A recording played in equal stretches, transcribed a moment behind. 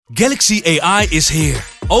Galaxy AI is here.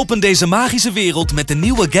 Open deze magische wereld met de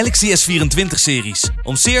nieuwe Galaxy S24-series.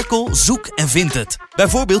 Omcirkel, zoek en vind het.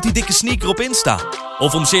 Bijvoorbeeld die dikke sneaker op Insta.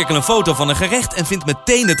 Of omcirkel een foto van een gerecht en vind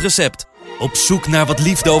meteen het recept. Op zoek naar wat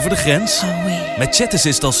liefde over de grens? Met Chat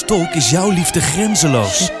Assist als tolk is jouw liefde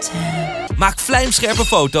grenzeloos. Maak vlijmscherpe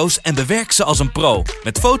foto's en bewerk ze als een pro.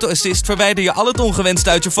 Met Photo Assist verwijder je al het ongewenst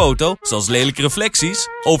uit je foto, zoals lelijke reflecties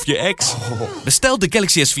of je ex. Bestel de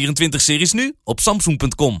Galaxy S24-series nu op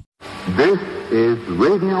Samsung.com. This is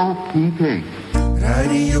Radio Peking.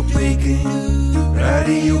 Radio Peking,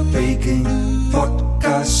 Radio Peking,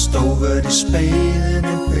 podcast over de Spelen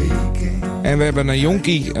in Peking. En we hebben een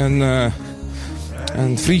jonkie,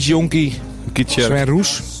 een Fries jonkie, Sven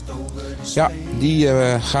Roes. Ja, die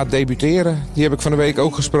gaat debuteren. Die heb ik van de week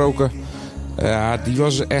ook gesproken. Die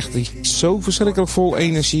was echt zo verschrikkelijk vol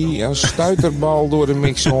energie. Een stuiterbal door de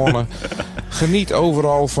mixzone. Geniet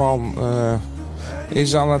overal van.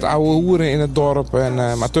 Is aan het ouwe hoeren in het dorp.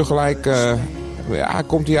 Maar tegelijk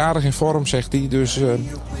komt hij aardig in vorm, zegt hij. Dus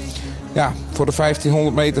voor de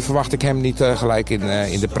 1500 meter verwacht ik hem niet gelijk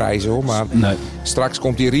in de prijzen, hoor. Maar nee. Straks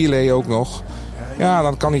komt die relay ook nog. Ja,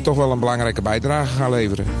 dan kan hij toch wel een belangrijke bijdrage gaan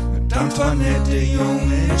leveren. Antoinette de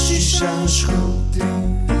Jong en Suzanne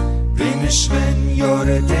Schulting. Winnen Sven,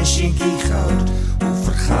 Jorrit en Shinky goud. Hoe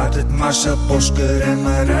vergaat het Marcel Bosker en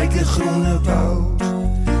Marijke Groenewoud?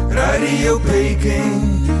 Radio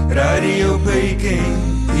Peking, Radio Peking.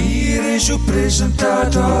 Hier is uw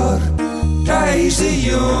presentator, Thijs de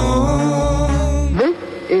Jong.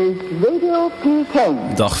 Is Radio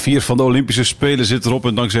Peking. Dag 4 van de Olympische Spelen zit erop.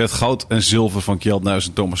 En dankzij het goud en zilver van Kjeld Nuis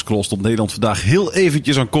en Thomas Krol stond Nederland vandaag heel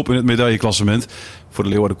eventjes aan kop in het medailleklassement. Voor de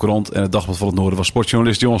Leeuwarden Courant en het Dagblad van het Noorden was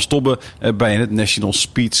sportjournalist Johan Stobbe bij in het National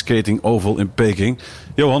Speed Skating Oval in Peking.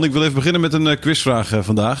 Johan, ik wil even beginnen met een quizvraag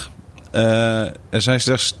vandaag. Er zijn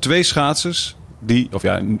slechts 2 schaatsers,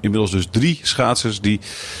 inmiddels dus 3 schaatsers die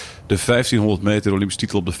de 1500 meter, de Olympische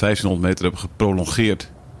titel op de 1500 meter hebben geprolongeerd.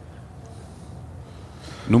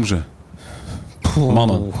 Noem ze.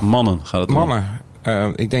 Mannen gaat het om. Mannen.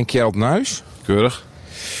 Ik denk Kjeld Nuis. Keurig.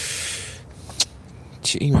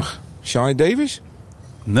 Tjemig. Johnny Davis?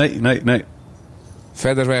 Nee.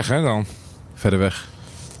 Verder weg, hè, dan? Verder weg.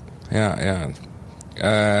 Ja.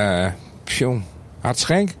 Hart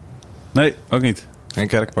Schenk? Nee, ook niet. Geen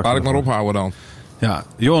kerkpak. Laat ik maar ophouden dan. Ja,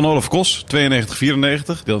 Johan Olaf Kos, 92-94. Die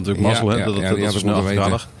had natuurlijk mazzel, hè? Dat is snel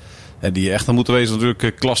afgedalig. En die echt dan moeten wezen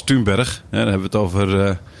natuurlijk Klas Thunberg. Dan hebben we het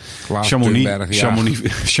over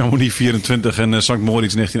Chamonix 24 en St.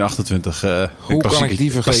 Moritz 1928. Hoe kan ik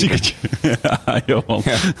die vergeten? Ja, Johan.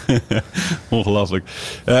 Ja. Ongelooflijk.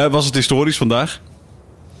 Was het historisch vandaag?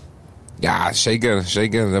 Ja,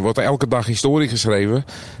 zeker. Er wordt elke dag historie geschreven.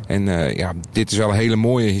 En dit is wel een hele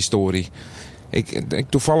mooie historie.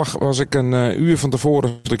 Toevallig was ik een uur van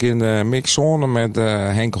tevoren in de mixzone met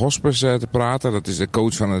Henk Hospers te praten. Dat is de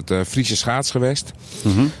coach van het Friese schaatsgewest.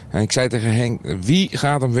 Mm-hmm. En ik zei tegen Henk, wie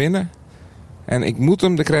gaat hem winnen? En ik moet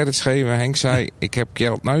hem de credits geven. Henk zei, ik heb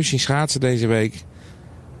Kjeld Nuis zien schaatsen deze week.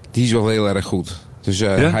 Die is wel heel erg goed. Dus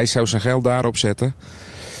hij zou zijn geld daarop zetten.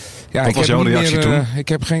 Ja, wat was jouw reactie toen? Ik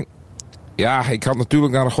heb geen... Ja, ik had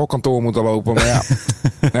natuurlijk naar een gokkantoor moeten lopen. Maar ja,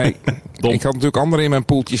 nee, ik had natuurlijk anderen in mijn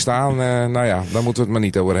poeltje staan. Daar moeten we het maar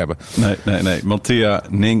niet over hebben. Nee. Matthea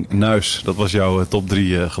Ning Nuis, dat was jouw top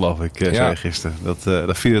 3 geloof ik, zei je gisteren.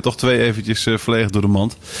 Dat vielen toch 2 eventjes verlegen door de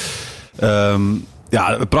mand.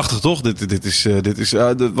 Prachtig toch? Dit is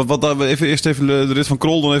eerst even de rit van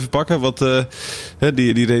Krol dan even pakken.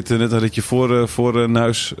 Die reed net een ritje voor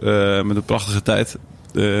Nuis met een prachtige tijd.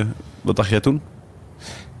 Wat dacht jij toen?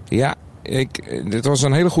 Ja, dit was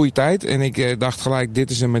een hele goede tijd en ik dacht gelijk, dit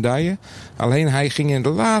is een medaille. Alleen hij ging in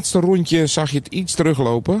het laatste rondje, zag je het iets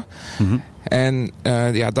teruglopen. Mm-hmm. En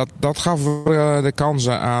dat gaf de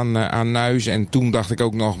kansen aan Nuis. En toen dacht ik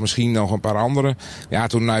ook misschien nog een paar anderen. Ja,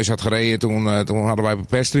 toen Nuis had gereden, toen hadden wij op de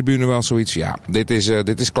perstribune wel zoiets. Ja, dit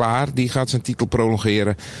is klaar. Die gaat zijn titel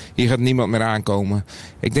prolongeren. Hier gaat niemand meer aankomen.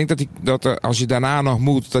 Ik denk dat als je daarna nog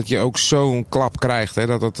moet, dat je ook zo'n klap krijgt. Hè,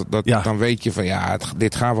 dan weet je van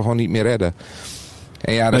dit gaan we gewoon niet meer redden.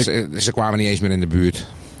 En ze kwamen niet eens meer in de buurt.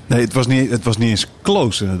 Nee, het was niet eens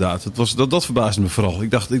close inderdaad. Dat verbaasde me vooral.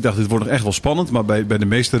 Ik dacht, dit wordt nog echt wel spannend. Maar bij de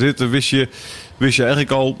meeste ritten wist je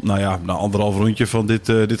eigenlijk al, na 1,5 rondje van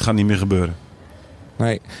dit gaat niet meer gebeuren.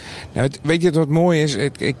 Nee. Nou, weet je wat mooi is?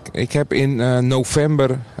 Ik heb in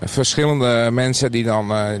november verschillende mensen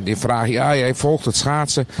die vragen... Ja, jij volgt het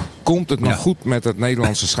schaatsen. Komt het nog goed met het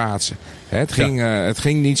Nederlandse schaatsen? Het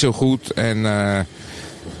ging niet zo goed en...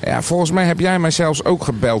 volgens mij heb jij mij zelfs ook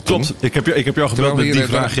gebeld. Klopt, toen. ik heb jou gebeld met die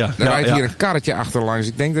vraag, ja. Er rijdt hier een karretje achterlangs.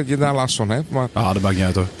 Ik denk dat je daar last van hebt. Maar... dat maakt niet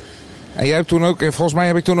uit hoor. En jij hebt toen ook, volgens mij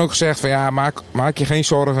heb ik toen ook gezegd van ja, maak je geen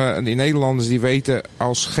zorgen. Die Nederlanders die weten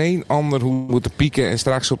als geen ander hoe ze moeten pieken. En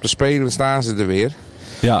straks op de Spelen staan ze er weer.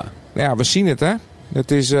 Ja. Ja, we zien het hè.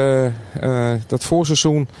 Het is dat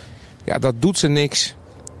voorseizoen, ja, dat doet ze niks.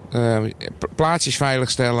 Plaatsjes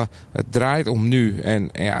veiligstellen. Het draait om nu. En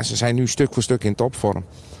ja, ze zijn nu stuk voor stuk in topvorm.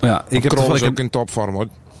 Ja, ik heb ook in topvorm hoor.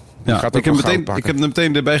 Ja, ik heb het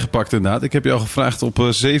meteen erbij gepakt inderdaad. Ik heb je al gevraagd op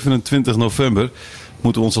 27 november.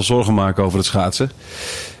 Moeten we ons al zorgen maken over het schaatsen.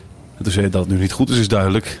 En toen zei je dat het nu niet goed is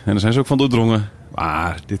duidelijk. En daar zijn ze ook van doordrongen.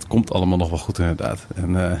 Maar dit komt allemaal nog wel goed inderdaad.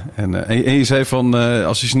 En je zei van,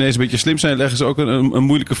 als de Chinezen een beetje slim zijn, leggen ze ook een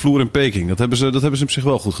moeilijke vloer in Peking. Dat hebben ze op zich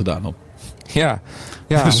wel goed gedaan op. Ja,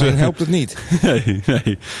 dus, alleen helpt het niet.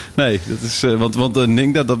 Nee, dat is, want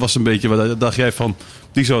Ningda, dat was een beetje, wat dacht jij van,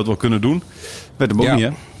 die zou het wel kunnen doen. Werd hem ook niet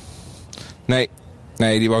hè?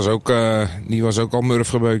 Nee, die was ook al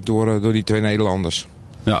murfgebeukt door die 2 Nederlanders.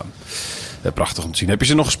 Ja, prachtig om te zien. Heb je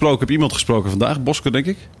ze nog gesproken? Heb je iemand gesproken vandaag? Bosker, denk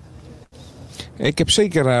ik? Ik heb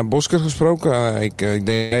zeker Bosker gesproken. Ik denk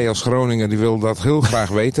jij als Groninger die wil dat heel graag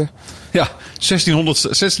weten. Ja,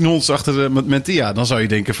 1600 achter met Mentia. Dan zou je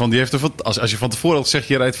denken van die heeft als je van tevoren had gezegd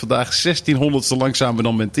je rijdt vandaag 1600ste langzamer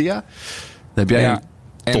dan Mentia. Dan heb jij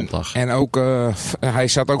een topdag. En ook hij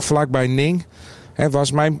zat ook vlakbij Ning.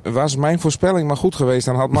 Was mijn voorspelling maar goed geweest,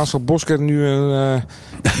 dan had Marcel Bosker nu een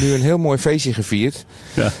heel mooi feestje gevierd.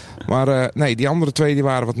 Ja. Maar nee, die andere 2 die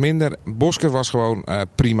waren wat minder. Bosker was gewoon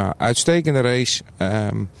prima. Uitstekende race.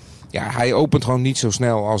 Hij opent gewoon niet zo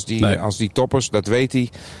snel als die toppers, dat weet hij.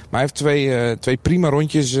 Maar hij heeft 2 prima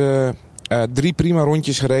rondjes, 3 prima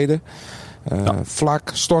rondjes gereden. Vlak,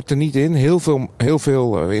 stortte niet in. Heel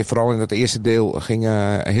veel vooral in het eerste deel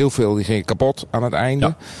gingen heel veel die gingen kapot aan het einde.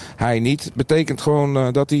 Ja. Hij niet. Betekent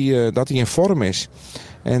gewoon dat hij in vorm is.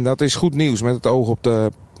 En dat is goed nieuws met het oog op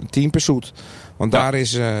de teampursuit. Want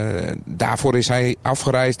daarvoor is hij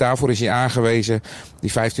afgereisd, daarvoor is hij aangewezen.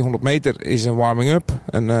 Die 1500 meter is een warming-up.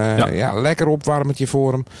 Een lekker opwarmetje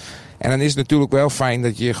voor hem. En dan is het natuurlijk wel fijn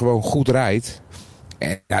dat je gewoon goed rijdt.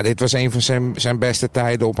 Ja, dit was een van zijn beste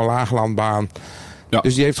tijden op een laaglandbaan. Ja.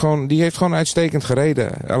 Dus die heeft gewoon uitstekend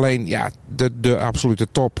gereden. Alleen ja, de absolute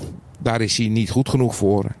top, daar is hij niet goed genoeg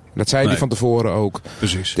voor. Dat zei hij van tevoren ook.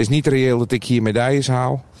 Precies. Het is niet reëel dat ik hier medailles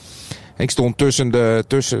haal. Ik stond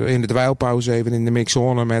tussen in de dweilpauze even in de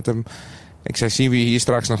mixzone met hem. Ik zei, zien we je hier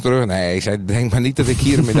straks nog terug? Nee, ik zei, denk maar niet dat ik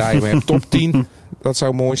hier een medaille heb. Top 10, dat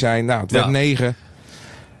zou mooi zijn. Nou, het werd 9.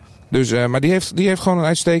 Dus, maar die heeft gewoon een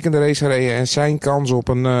uitstekende race gereden. En zijn kans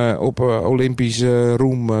op Olympische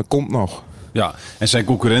roem komt nog. Ja, en zijn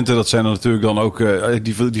concurrenten, dat zijn er natuurlijk dan ook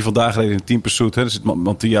die vandaag reden in teampursuit. Er zit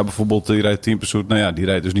Mantia bijvoorbeeld, die rijdt teampursuit. Nou ja, die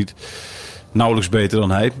rijdt dus niet nauwelijks beter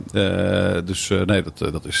dan hij. Nee,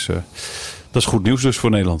 dat is goed nieuws dus voor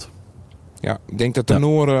Nederland. Ja, ik denk dat de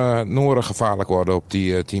Noren gevaarlijk worden op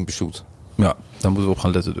die teampursuit. Ja, daar moeten we op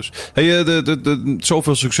gaan letten dus. Hey,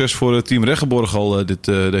 zoveel succes voor team Reggeborg al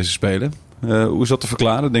deze Spelen. Hoe is dat te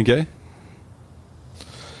verklaren, denk jij?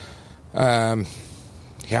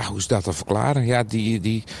 Hoe is dat te verklaren? Ja,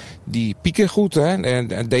 die pieken goed. Hè?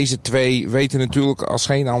 En deze 2 weten natuurlijk als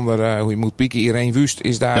geen ander hoe je moet pieken. Irene Wust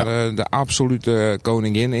is daar de absolute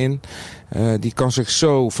koningin in. Die kan zich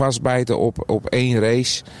zo vastbijten op 1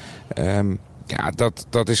 race.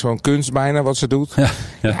 Dat is gewoon kunst bijna wat ze doet.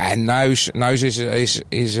 Ja, en Nuis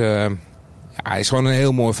is gewoon een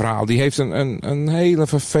heel mooi verhaal. Die heeft een hele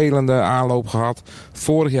vervelende aanloop gehad.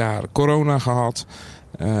 Vorig jaar corona gehad.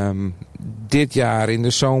 Dit jaar in de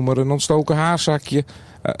zomer een ontstoken hartzakje,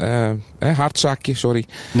 sorry.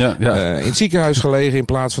 Ja. In het ziekenhuis gelegen in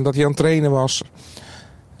plaats van dat hij aan het trainen was.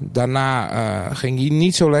 Daarna ging hij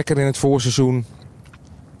niet zo lekker in het voorseizoen.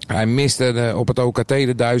 Hij miste op het OKT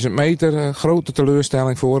de 1000 meter. Grote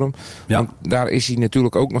teleurstelling voor hem. Ja. Want daar is hij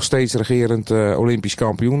natuurlijk ook nog steeds regerend Olympisch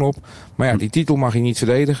kampioen op. Maar ja, die titel mag hij niet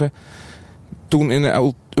verdedigen. Toen in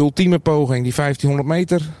de ultieme poging die 1500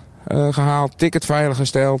 meter gehaald. Ticket veilig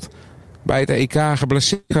gesteld. Bij het EK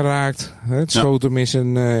geblesseerd geraakt. Het schoot hem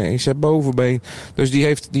in zijn bovenbeen. Dus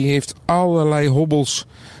die heeft allerlei hobbels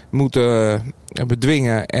moeten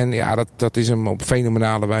bedwingen. En ja, dat is hem op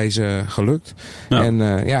fenomenale wijze gelukt. Ja.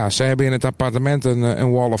 En ze hebben in het appartement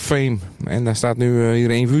een Wall of Fame. En daar staat nu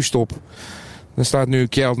Irene Wust op. Daar staat nu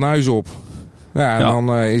Kjeld Nuis op. Ja, en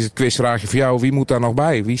dan is het quizvraagje voor jou. Wie moet daar nog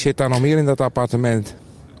bij? Wie zit daar nog meer in dat appartement?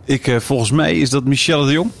 Volgens mij is dat Michelle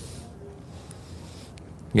de Jong.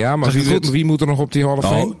 Ja, maar wie moet er nog op die Hall of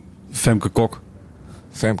Fame? Femke Kok.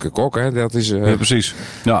 Femke Kok, hè? Dat is, ja, precies.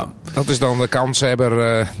 Ja. Dat is dan de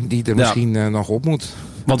kanshebber die er misschien nog op moet.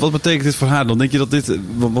 Want wat betekent dit voor haar dan? Denk je dat dit...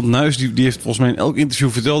 Want Nuis die heeft volgens mij in elk interview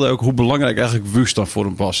vertelde ook hoe belangrijk eigenlijk Wust dan voor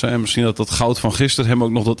hem was. Hè? En misschien dat goud van gisteren hem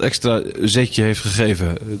ook nog dat extra zetje heeft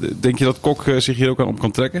gegeven. Denk je dat Kok zich hier ook aan op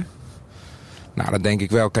kan trekken? Nou, dat denk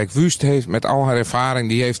ik wel. Kijk, Wust heeft met al haar ervaring,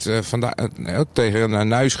 die heeft vandaag ook tegen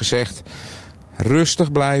Nuis gezegd: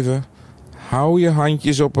 rustig blijven, hou je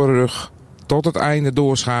handjes op de rug, tot het einde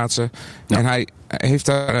doorschaatsen. Ja. En hij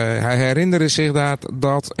herinnerde zich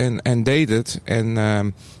dat en deed het. En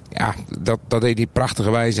dat deed hij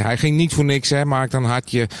prachtige wijze. Hij ging niet voor niks, hè, maakte een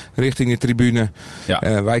hartje richting de tribune.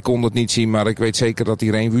 Ja. Wij konden het niet zien, maar ik weet zeker dat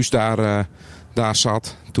Irene Wust daar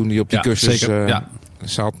zat toen hij op die kussens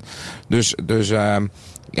zat. Dus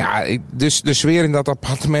de sfeer in dat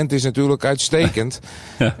appartement is natuurlijk uitstekend.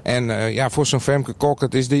 Ja. En voor zo'n Femke Kok,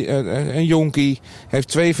 het is een jonkie. Heeft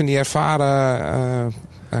 2 van die ervaren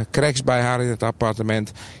cracks bij haar in het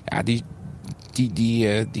appartement. Ja,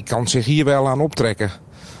 die kan zich hier wel aan optrekken.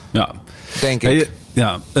 Ja. Denk ik.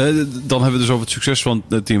 Dan hebben we dus over het succes van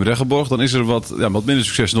het team Reggeborg. Dan is er wat minder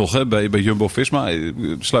succes nog, hè, bij Jumbo-Visma.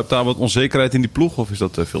 Sluipt daar wat onzekerheid in die ploeg? Of is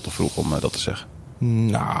dat veel te vroeg om dat te zeggen?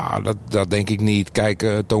 Nou, dat denk ik niet. Kijk,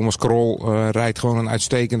 Thomas Krol rijdt gewoon een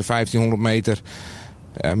uitstekende 1500 meter.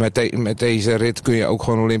 Met deze rit kun je ook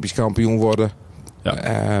gewoon Olympisch kampioen worden. Ja.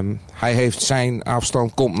 Hij heeft zijn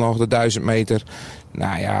afstand, komt nog de 1000 meter.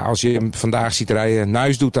 Nou ja, als je hem vandaag ziet rijden,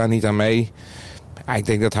 Nuis doet daar niet aan mee. Ik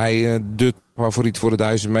denk dat hij de favoriet voor de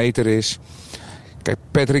 1000 meter is. Kijk,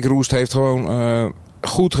 Patrick Roest heeft gewoon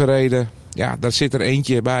goed gereden. Ja, daar zit er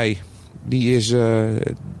eentje bij.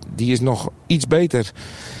 Die is nog iets beter.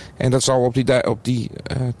 En dat zal op die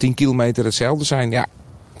 10 kilometer hetzelfde zijn. Ja,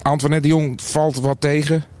 Antoinette de Jong valt wat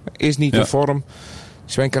tegen. Is niet in vorm.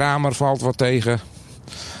 Sven Kramer valt wat tegen.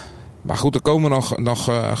 Maar goed, er komen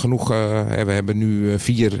nog genoeg. We hebben nu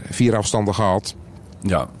 4 afstanden gehad.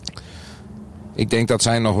 Ja. Ik denk dat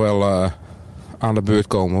zij nog wel aan de beurt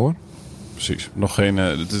komen, hoor. Precies. Nog geen,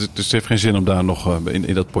 het heeft geen zin om daar nog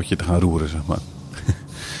in dat potje te gaan roeren, zeg maar.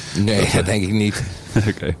 Nee, dat denk ik niet.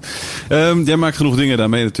 Oké. Jij maakt genoeg dingen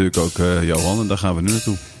daarmee natuurlijk ook, Johan. En daar gaan we nu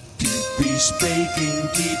naartoe. Typisch Peking,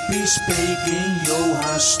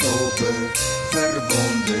 Johan Stober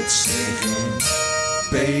verwondert zich in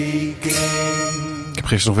Peking. Ik heb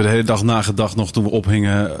gisteren nog weer de hele dag nagedacht, nog toen we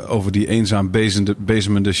ophingen over die eenzaam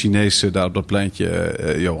bezemende Chinezen daar op dat pleintje.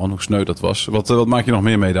 Johan, hoe sneu dat was. Wat maak je nog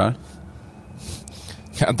meer mee daar?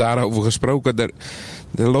 Ja, daarover gesproken.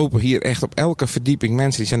 Er lopen hier echt op elke verdieping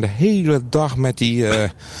mensen. Die zijn de hele dag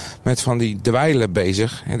met van die dweilen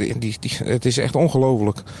bezig. Het is echt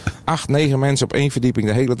ongelooflijk. 8, 9 mensen op 1 verdieping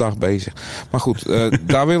de hele dag bezig. Maar goed,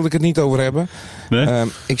 daar wilde ik het niet over hebben. Nee?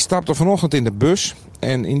 Ik stapte vanochtend in de bus.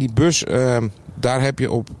 En in die bus, daar heb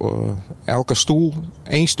je op elke stoel,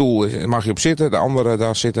 1 stoel mag je op zitten. De andere,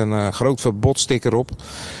 daar zit een groot verbodsticker op.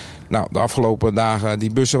 Nou, de afgelopen dagen,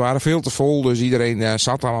 die bussen waren veel te vol. Dus iedereen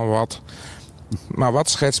zat allemaal wat. Maar wat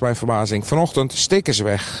schetst mijn verbazing? Vanochtend stickers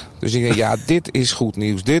weg. Dus ik denk, dit is goed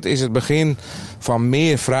nieuws. Dit is het begin van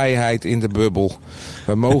meer vrijheid in de bubbel.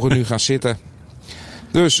 We mogen nu gaan zitten.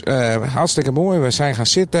 Dus hartstikke mooi. We zijn gaan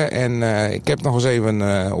zitten. En ik heb nog eens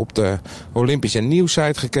even op de Olympische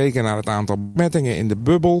nieuwssite gekeken naar het aantal besmettingen in de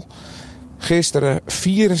bubbel. Gisteren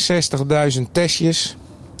 64.000 testjes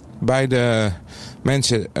bij de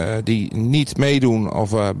mensen die niet meedoen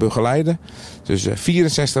of begeleiden. Dus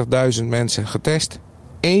 64.000 mensen getest.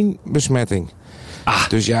 1 besmetting.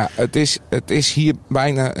 Dus ja, het is hier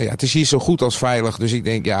bijna. Ja, het is hier zo goed als veilig. Dus ik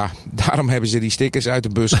denk, daarom hebben ze die stickers uit de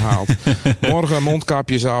bus gehaald. Morgen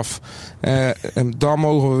mondkapjes af. En dan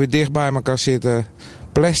mogen we weer dicht bij elkaar zitten.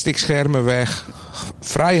 Plastic schermen weg.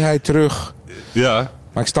 Vrijheid terug. Ja.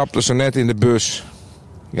 Maar ik stapte zo net in de bus.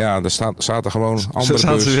 Ja, er zaten gewoon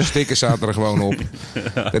andere stickers zaten er gewoon op.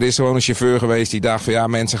 Ja. Er is gewoon een chauffeur geweest die dacht van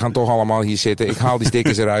mensen gaan toch allemaal hier zitten. Ik haal die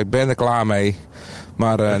stickers eruit, ben er klaar mee.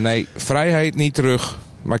 Maar nee, vrijheid niet terug.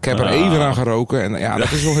 Maar ik heb er even aan geroken en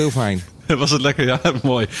dat is wel heel fijn. Was het lekker? Ja,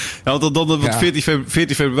 mooi. Ja, want dan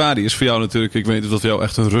 14 februari is voor jou natuurlijk, ik weet niet of dat voor jou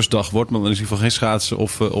echt een rustdag wordt, maar dan is in ieder geval geen schaatsen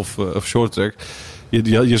of shorttrack.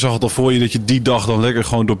 Je zag het al voor je dat je die dag dan lekker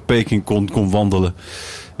gewoon door Peking kon wandelen.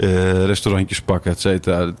 Restaurantjes pakken, et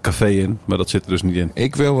cetera. Het café in, maar dat zit er dus niet in.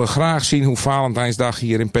 Ik wil graag zien hoe Valentijnsdag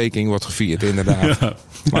hier in Peking wordt gevierd, inderdaad. Ja.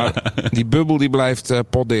 Maar die bubbel die blijft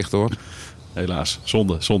potdicht, hoor. Helaas,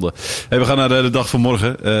 zonde. Hey, we gaan naar de dag van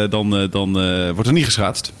morgen. Dan wordt er niet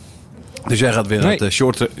geschaatst. Dus jij gaat weer naar het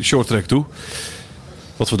short track toe.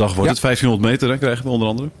 Wat voor dag wordt het? 1500 meter, hè, krijgen we onder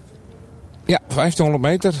andere. Ja, 1500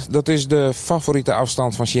 meter. Dat is de favoriete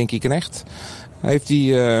afstand van Shinky Knecht. Heeft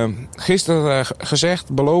hij gisteren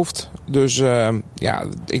gezegd, beloofd. Dus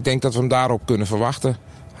ik denk dat we hem daarop kunnen verwachten.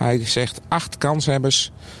 Hij zegt 8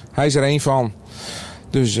 kanshebbers. Hij is er 1 van.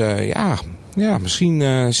 Dus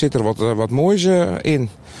misschien zit er wat moois in.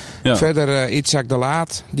 Ja. Verder Itzhak de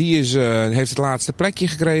Laat. Die heeft het laatste plekje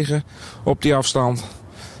gekregen op die afstand.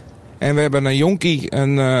 En we hebben een jonkie,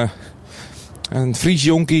 een Fries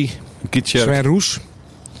jonkie, Sven Roes.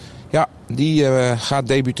 Ja, die gaat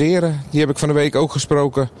debuteren. Die heb ik van de week ook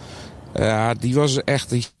gesproken. Die was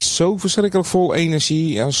echt zo verschrikkelijk vol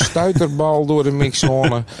energie. Een stuiterbal door de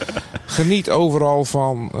mixzone. Geniet overal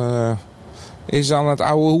van. Is aan het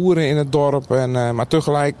oude hoeren in het dorp. Maar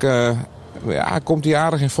tegelijk komt hij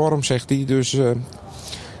aardig in vorm, zegt hij. Dus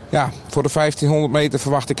voor de 1500 meter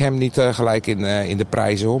verwacht ik hem niet gelijk in de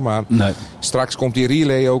prijzen, hoor. Maar straks komt die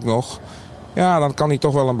relay ook nog. Ja, dan kan hij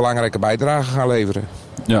toch wel een belangrijke bijdrage gaan leveren.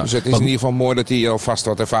 Ja, dus het is in ieder geval mooi dat hij alvast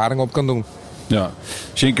wat ervaring op kan doen. Ja,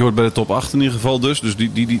 Schenke hoort bij de top 8 in ieder geval dus. Dus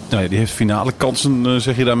die heeft finale kansen,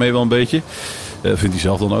 zeg je daarmee wel een beetje. Vindt hij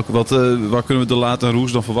zelf dan ook. Waar kunnen we de Laat en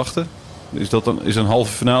Roes dan verwachten? Is een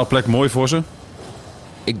halve finale plek mooi voor ze?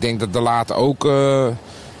 Ik denk dat de Laat ook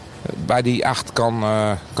bij die 8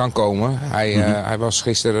 kan komen. Hij was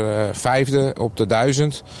gisteren 5e op de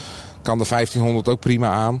 1000. Kan de 1500 ook prima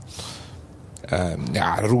aan.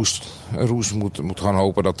 Roes moet gewoon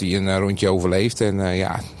hopen dat hij een rondje overleeft. En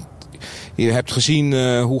je hebt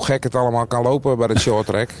gezien hoe gek het allemaal kan lopen bij de short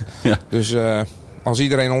track. Ja. Dus als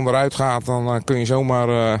iedereen onderuit gaat, dan kun je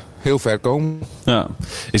zomaar heel ver komen. Ja.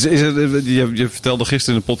 Je vertelde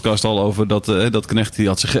gisteren in de podcast al over dat Knecht die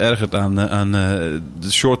had zich geërgerd aan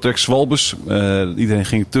de short track zwalbes. Iedereen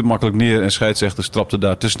ging te makkelijk neer en scheidsrechter trapte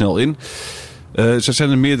daar te snel in. Zijn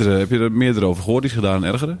er meerdere, heb je er meerdere over gehoord die zich daaraan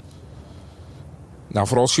ergeren? Nou,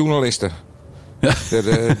 vooral journalisten. Ja.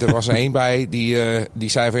 Er was er 1 bij die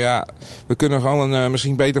zei van we kunnen gewoon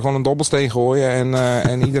misschien beter gewoon een dobbelsteen gooien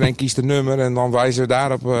en iedereen kiest een nummer en dan wijzen we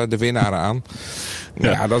daarop de winnaar aan.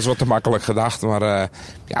 Ja, dat is wat te makkelijk gedacht. Maar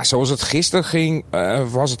zoals het gisteren ging,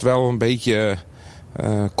 was het wel een beetje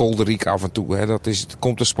kolderiek af en toe. Hè.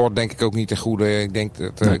 Komt de sport denk ik ook niet ten goede. Ik denk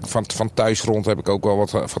dat van thuisgrond heb ik ook wel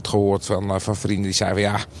wat gehoord van vrienden die zeiden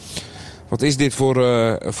van wat is dit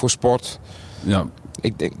voor sport? Ja.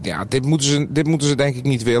 Ik denk, dit moeten ze denk ik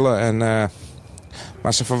niet willen.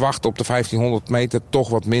 Maar ze verwachten op de 1500 meter toch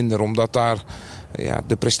wat minder. Omdat daar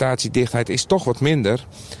de prestatiedichtheid is toch wat minder.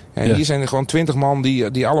 En hier zijn er gewoon 20 man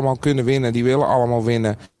die allemaal kunnen winnen. Die willen allemaal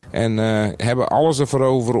winnen. En hebben alles ervoor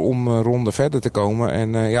over om ronde verder te komen.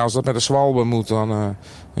 En als dat met een zwalbe moet, dan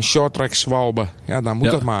een short track zwalbe. Ja, dan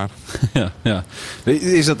moet dat maar. Ja.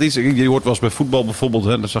 Is dat iets? Je hoort wel eens bij voetbal bijvoorbeeld.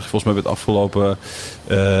 Hè, dat zag je volgens mij bij het afgelopen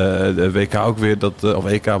WK ook weer. Of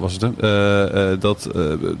EK was het.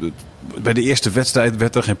 Bij de eerste wedstrijd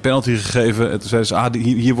werd er geen penalty gegeven. En toen zeiden ze,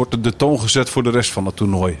 hier wordt de toon gezet voor de rest van het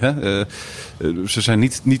toernooi. Hè? Ze zijn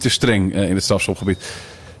niet te streng in het strafschopgebied.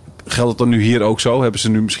 Geldt het dan nu hier ook zo? Hebben ze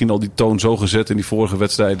nu misschien al die toon zo gezet in die vorige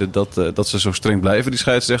wedstrijden dat ze zo streng blijven, die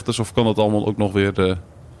scheidsrechters? Of kan dat allemaal ook nog weer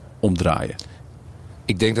omdraaien?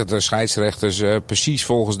 Ik denk dat de scheidsrechters precies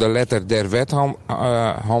volgens de letter der wet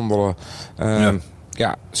handelen.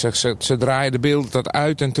 Ze draaien de beelden tot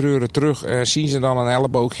uit en treuren terug. Zien ze dan een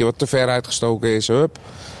elleboogje wat te ver uitgestoken is. Hup,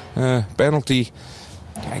 penalty.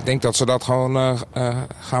 Ja, ik denk dat ze dat gewoon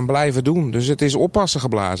gaan blijven doen. Dus het is oppassen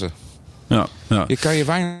geblazen. Ja. Je kan je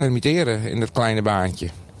weinig imiteren in dat kleine baantje.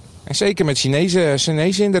 En zeker met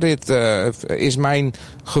Chinezen in de rit is mijn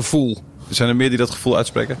gevoel. Zijn er meer die dat gevoel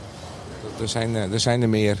uitspreken? Er zijn er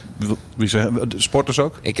meer. Wie zijn de sporters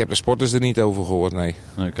ook? Ik heb de sporters er niet over gehoord, nee.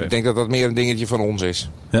 Okay. Ik denk dat dat meer een dingetje van ons is.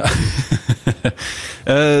 Ja.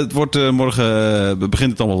 Het wordt morgen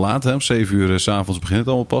begint het allemaal laat. Hè? Om 7 uur 's avonds begint het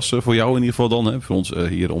allemaal pas. Voor jou in ieder geval dan. Hè? Voor ons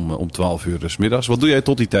hier om 12 uur 's middags. Wat doe jij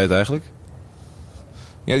tot die tijd eigenlijk?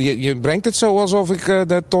 Ja, je brengt het zo alsof ik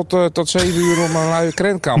tot 7 uur om een luie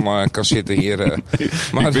krent kan zitten hier.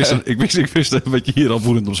 Maar, ik wist dat je hier al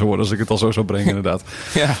woedend op zou worden als ik het al zo zou brengen, inderdaad.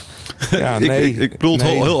 Nee. Ik bedoel het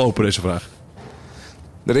heel open, deze vraag.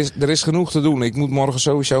 Er is genoeg te doen. Ik moet morgen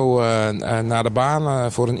sowieso naar de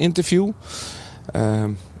baan voor een interview.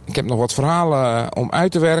 Ik heb nog wat verhalen om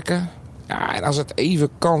uit te werken. Ja, en als het even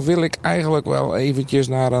kan, wil ik eigenlijk wel eventjes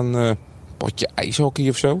naar een potje ijshockey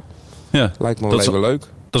of zo. Ja, lijkt me wel even leuk.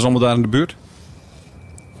 Dat is allemaal daar in de buurt?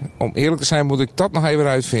 Om eerlijk te zijn moet ik dat nog even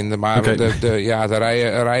uitvinden. Maar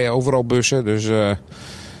er rijden overal bussen. Dus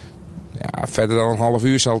verder dan een half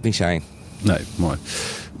uur zal het niet zijn. Nee, mooi.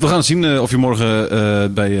 We gaan zien of je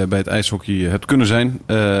morgen bij het ijshockey hebt kunnen zijn.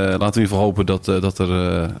 Laten we in ieder geval hopen dat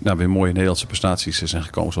er weer mooie Nederlandse prestaties zijn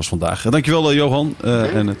gekomen zoals vandaag. Dankjewel Johan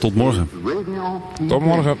en tot morgen. Tot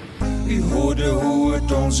morgen. U hoorde hoe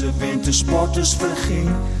het onze wintersporters verging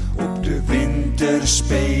op de winter.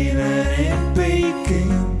 Winterspelen in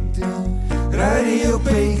Peking. Radio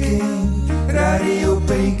Peking, Radio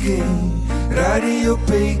Peking, Radio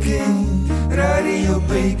Peking, Radio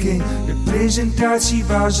Peking. De presentatie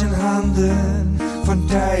was in handen van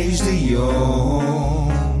Thijs de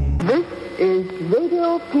Jong. This is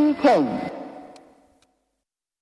Radio Peking.